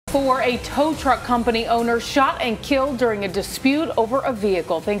For a tow truck company owner shot and killed during a dispute over a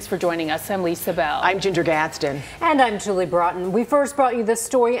vehicle. Thanks for joining us. I'm Lisa Bell. I'm Ginger Gadsden. And I'm Julie Broughton. We first brought you this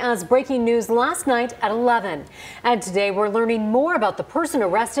story as breaking news last night at 11. And today we're learning more about the person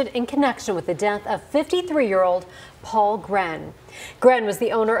arrested in connection with the death of 53-year-old Paul Gren. Gren was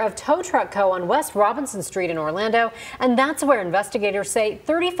the owner of Tow Truck Co. on West Robinson Street in Orlando, and that's where investigators say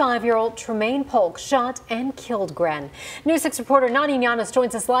 35-year-old Tremaine Polk shot and killed Gren. News 6 reporter Nadine Llanos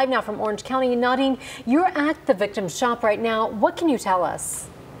joins us live now from Orange County. Nadine, you're at the victim's shop right now. What can you tell us?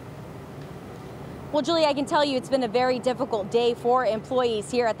 Well, Julie, I can tell you it's been a very difficult day for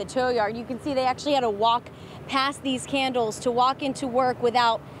employees here at the tow yard. You can see they actually had to walk past these candles to walk into work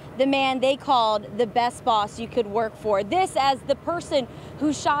without the man they called the best boss you could work for. This as the person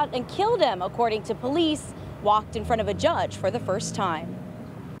who shot and killed him, according to police, walked in front of a judge for the first time.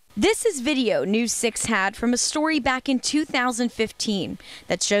 This is video News 6 had from a story back in 2015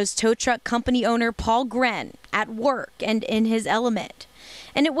 that shows tow truck company owner Paul Gren at work and in his element.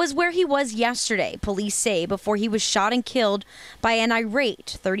 And it was where he was yesterday, police say, before he was shot and killed by an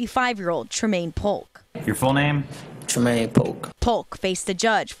irate 35-year-old Tremaine Polk. Your full name? Tremaine Polk. Polk faced the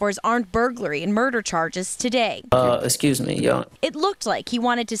judge for his armed burglary and murder charges today. Excuse me, y'all. It looked like he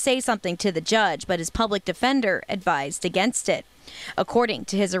wanted to say something to the judge, but his public defender advised against it. According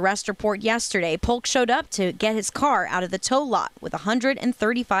to his arrest report yesterday, Polk showed up to get his car out of the tow lot with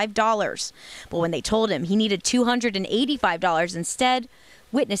 $135. But when they told him he needed $285 instead,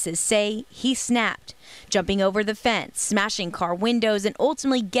 witnesses say he snapped, jumping over the fence, smashing car windows, and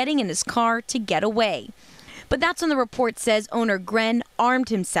ultimately getting in his car to get away. But that's when the report says owner Gren armed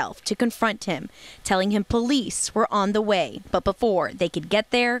himself to confront him, telling him police were on the way. But before they could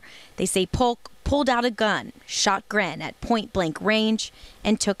get there, they say Polk pulled out a gun, shot Gren at point-blank range,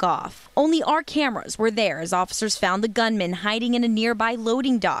 and took off. Only our cameras were there as officers found the gunman hiding in a nearby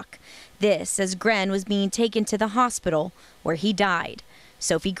loading dock. This as Gren was being taken to the hospital where he died.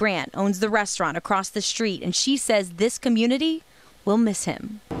 Sophie Grant owns the restaurant across the street, and she says this community will miss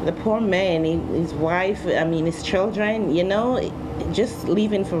him. The poor man, his wife, his children, just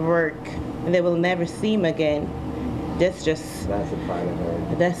leaving for work, and they will never see him again. That's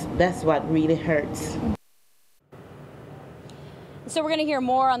what really hurts. So we're going to hear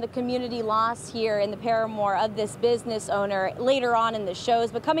more on the community loss here in the Paramore of this business owner later on in the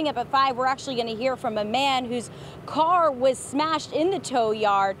shows. But coming up at 5, we're actually going to hear from a man whose car was smashed in the tow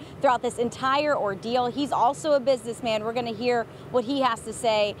yard throughout this entire ordeal. He's also a businessman. We're going to hear what he has to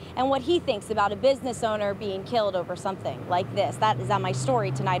say and what he thinks about a business owner being killed over something like this. That is on my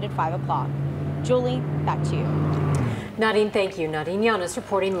story tonight at 5 o'clock. Julie, back to you. Nadine, thank you. Nadine Llanos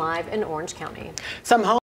reporting live in Orange County. Some